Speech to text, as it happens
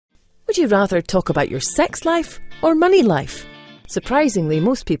Would you rather talk about your sex life or money life? Surprisingly,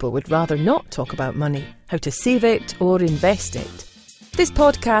 most people would rather not talk about money, how to save it or invest it. This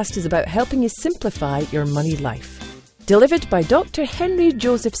podcast is about helping you simplify your money life. Delivered by Dr. Henry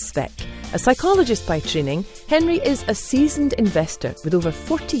Joseph Speck. A psychologist by training, Henry is a seasoned investor with over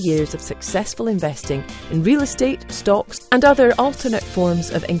 40 years of successful investing in real estate, stocks and other alternate forms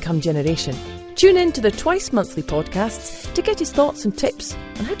of income generation. Tune in to the twice-monthly podcasts to get his thoughts and tips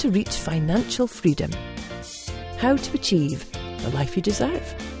on how to reach financial freedom. How to achieve the life you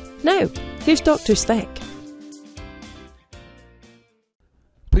deserve. Now, here's Dr. Speck.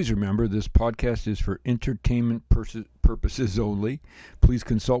 Please remember, this podcast is for entertainment purposes only. Please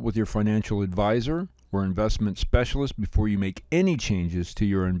consult with your financial advisor or investment specialist before you make any changes to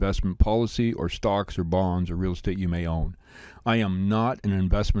your investment policy or stocks or bonds or real estate you may own. I am not an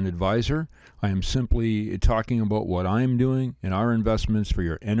investment advisor. I am simply talking about what I am doing in our investments for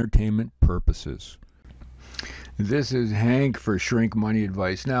your entertainment purposes. This is Hank for Shrink Money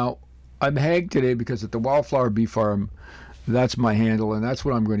Advice. Now, I'm Hank today because at the Wildflower Bee Farm, that's my handle, and that's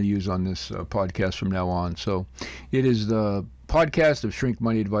what I'm going to use on this podcast from now on. So it is the podcast of Shrink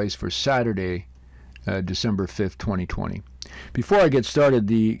Money Advice for Saturday, December 5th, 2020. Before I get started,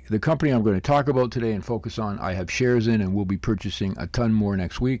 the company I'm going to talk about today and focus on, I have shares in and will be purchasing a ton more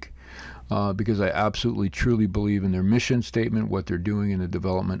next week because I absolutely, truly believe in their mission statement, what they're doing in the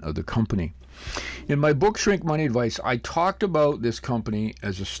development of the company. In my book, Shrink Money Advice, I talked about this company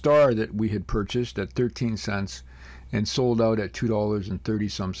as a star that we had purchased at 13 cents and sold out at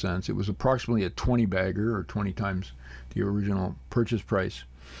 $2.30 some. It was approximately a 20 bagger or 20 times the original purchase price.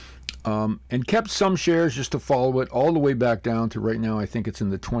 And kept some shares just to follow it all the way back down to right now. I think it's in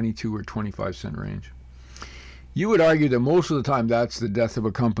the 22 or 25 cent range. You would argue that most of the time that's the death of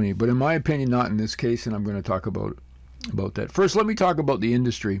a company, but in my opinion, not in this case, and I'm going to talk about that. First, let me talk about the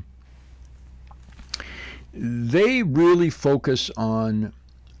industry. They really focus on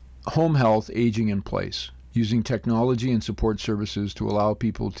home health, aging in place, using technology and support services to allow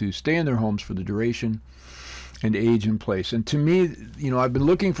people to stay in their homes for the duration and age in place. And to me, I've been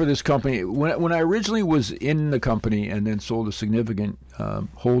looking for this company. When I originally was in the company and then sold a significant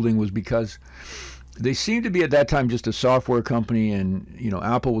holding was because they seemed to be at that time just a software company, and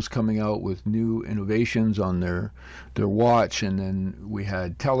Apple was coming out with new innovations on their watch, and then we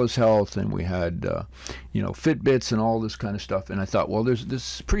had TELUS Health, and we had Fitbits and all this kind of stuff. And I thought, well, there's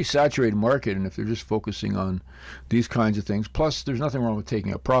this pretty saturated market, and if they're just focusing on these kinds of things, plus there's nothing wrong with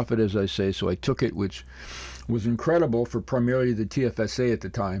taking a profit, as I say. So I took it, which was incredible for primarily the TFSA at the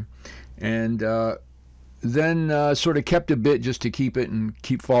time, and then sort of kept a bit just to keep it and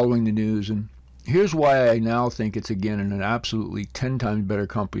keep following the news. And here's why I now think it's, again, an absolutely 10 times better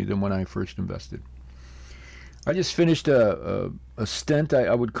company than when I first invested. I just finished a stint,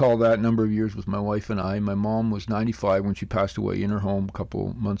 I would call that, number of years with my wife and I. My mom was 95 when she passed away in her home a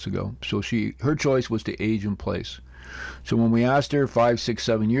couple months ago. So her choice was to age in place. So when we asked her 5, 6,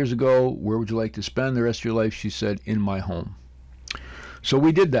 7 years ago, where would you like to spend the rest of your life, she said, in my home. So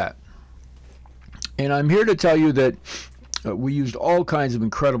we did that. And I'm here to tell you that we used all kinds of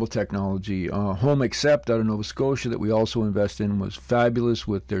incredible technology. Home Accept out of Nova Scotia that we also invest in was fabulous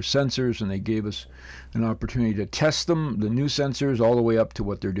with their sensors, and they gave us an opportunity to test them, the new sensors, all the way up to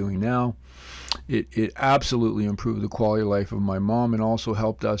what they're doing now. It absolutely improved the quality of life of my mom and also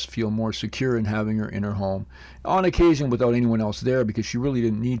helped us feel more secure in having her in her home on occasion without anyone else there, because she really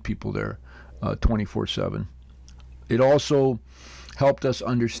didn't need people there 24/7. It also helped us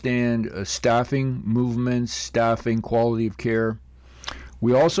understand staffing movements, staffing, quality of care.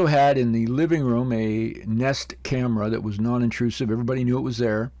 We also had in the living room a Nest camera that was non-intrusive. Everybody knew it was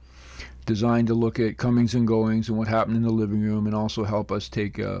there, designed to look at comings and goings and what happened in the living room, and also help us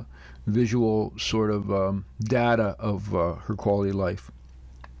take a visual sort of data of her quality of life.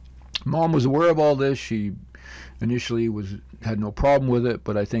 Mom was aware of all this. She initially had no problem with it,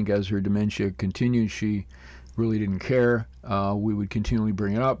 but I think as her dementia continued, she really didn't care. We would continually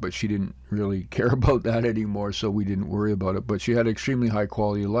bring it up, but she didn't really care about that anymore, so we didn't worry about it. But she had extremely high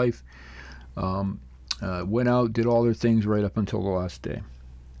quality of life. Went out, did all her things right up until the last day.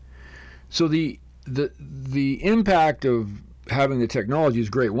 So the impact of having the technology is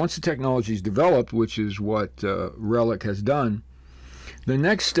great. Once the technology is developed, which is what Relic has done, the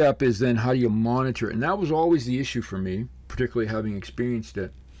next step is then how do you monitor it? And that was always the issue for me, particularly having experienced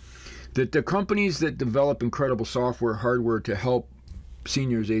it, that the companies that develop incredible software, hardware to help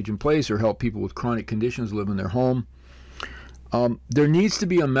seniors age in place or help people with chronic conditions live in their home, there needs to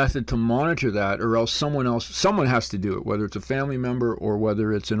be a method to monitor that, or else someone has to do it, whether it's a family member or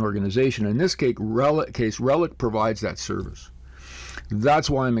whether it's an organization. In this case, Relic provides that service. That's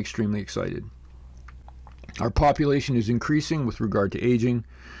why I'm extremely excited. Our population is increasing with regard to aging,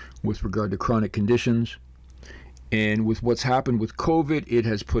 with regard to chronic conditions, and with what's happened with COVID, it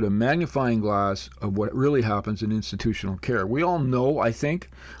has put a magnifying glass of what really happens in institutional care. We all know, I think,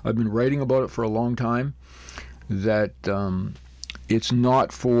 I've been writing about it for a long time, that it's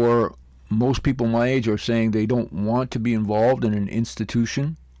not for most people my age are saying they don't want to be involved in an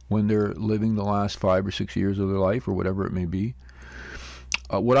institution when they're living the last 5 or 6 years of their life or whatever it may be.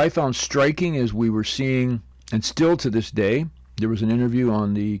 What I found striking is we were seeing, and still to this day, there was an interview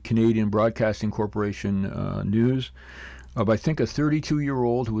on the Canadian Broadcasting Corporation news of, I think, a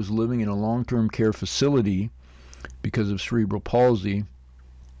 32-year-old who was living in a long-term care facility because of cerebral palsy,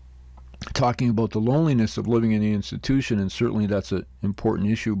 talking about the loneliness of living in the institution, and certainly that's an important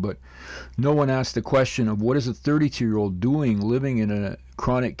issue, but no one asked the question of what is a 32-year-old doing living in a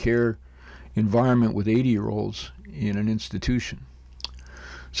chronic care environment with 80-year-olds in an institution.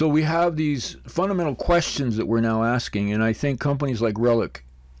 So we have these fundamental questions that we're now asking, and I think companies like Relic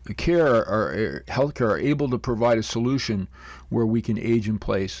Healthcare are able to provide a solution where we can age in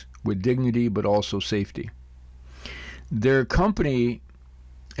place with dignity but also safety. Their company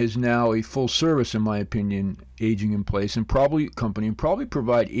is now a full service, in my opinion, aging in place, and probably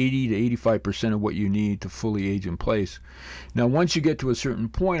provide 80 to 85% of what you need to fully age in place. Now, once you get to a certain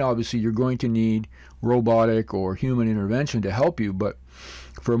point, obviously you're going to need robotic or human intervention to help you, but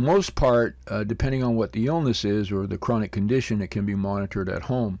for most part, depending on what the illness is or the chronic condition, it can be monitored at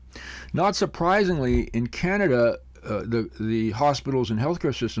home. Not surprisingly, in Canada, the hospitals and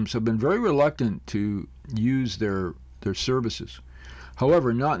healthcare systems have been very reluctant to use their services.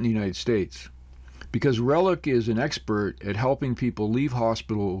 However, not in the United States, because Relic is an expert at helping people leave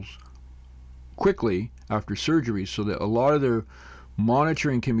hospitals quickly after surgery so that a lot of their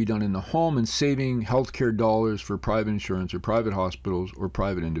monitoring can be done in the home and saving healthcare dollars for private insurance or private hospitals or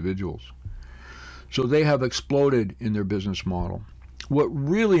private individuals. So they have exploded in their business model. What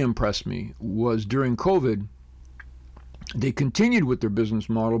really impressed me was during COVID, they continued with their business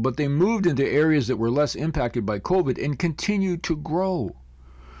model, but they moved into areas that were less impacted by COVID and continued to grow.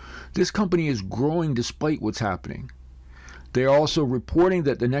 This company is growing despite what's happening. They are also reporting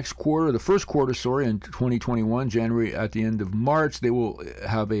that the first quarter, in 2021, January at the end of March, they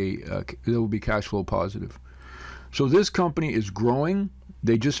will be cash flow positive. So this company is growing.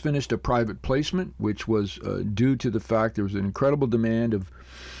 They just finished a private placement, which was due to the fact there was an incredible demand of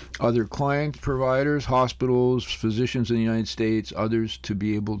other client providers, hospitals, physicians in the United States, others to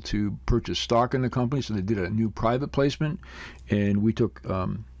be able to purchase stock in the company. So they did a new private placement, and we took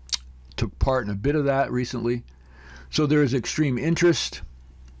part in a bit of that recently. So there is extreme interest.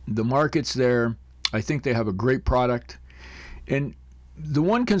 The market's there. I think they have a great product. And the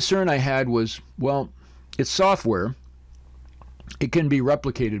one concern I had was, well, it's software. It can be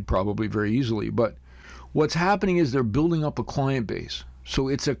replicated probably very easily. But what's happening is they're building up a client base. So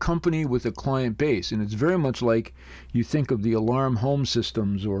it's a company with a client base. And it's very much like you think of the alarm home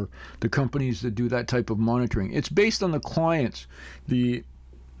systems or the companies that do that type of monitoring. It's based on the clients, the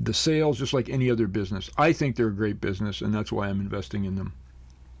sales, just like any other business. I think they're a great business, and that's why I'm investing in them.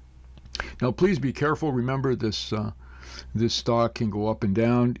 Now, please be careful. Remember, this stock can go up and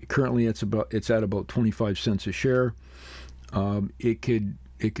down. Currently, it's at about 25 cents a share. It could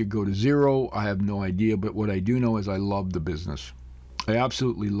go to zero. I have no idea, but what I do know is I love the business. I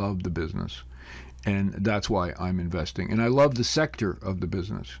absolutely love the business, and that's why I'm investing. And I love the sector of the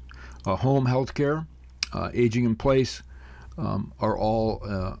business. Home health care, aging in place, are all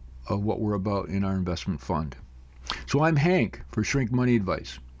of what we're about in our investment fund. So I'm Hank for Shrink Money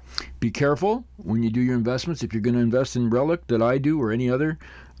Advice. Be careful when you do your investments. If you're going to invest in Relic that I do or any other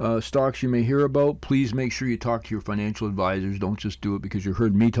stocks you may hear about, please make sure you talk to your financial advisors. Don't just do it because you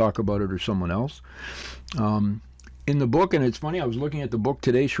heard me talk about it or someone else. In the book, and it's funny, I was looking at the book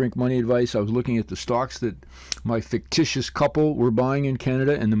today, Shrink Money Advice. I was looking at the stocks that my fictitious couple were buying in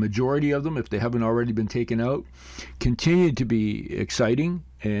Canada, and the majority of them, if they haven't already been taken out, continue to be exciting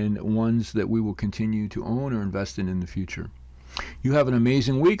and ones that we will continue to own or invest in the future. You have an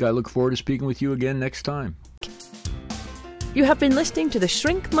amazing week. I look forward to speaking with you again next time. You have been listening to the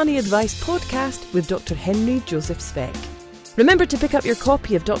Shrink Money Advice podcast with Dr. Henry Joseph Speck. Remember to pick up your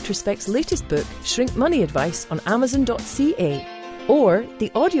copy of Dr. Speck's latest book, Shrink Money Advice, on Amazon.ca or the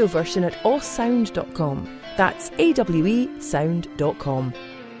audio version at awesound.com. That's AWEsound.com.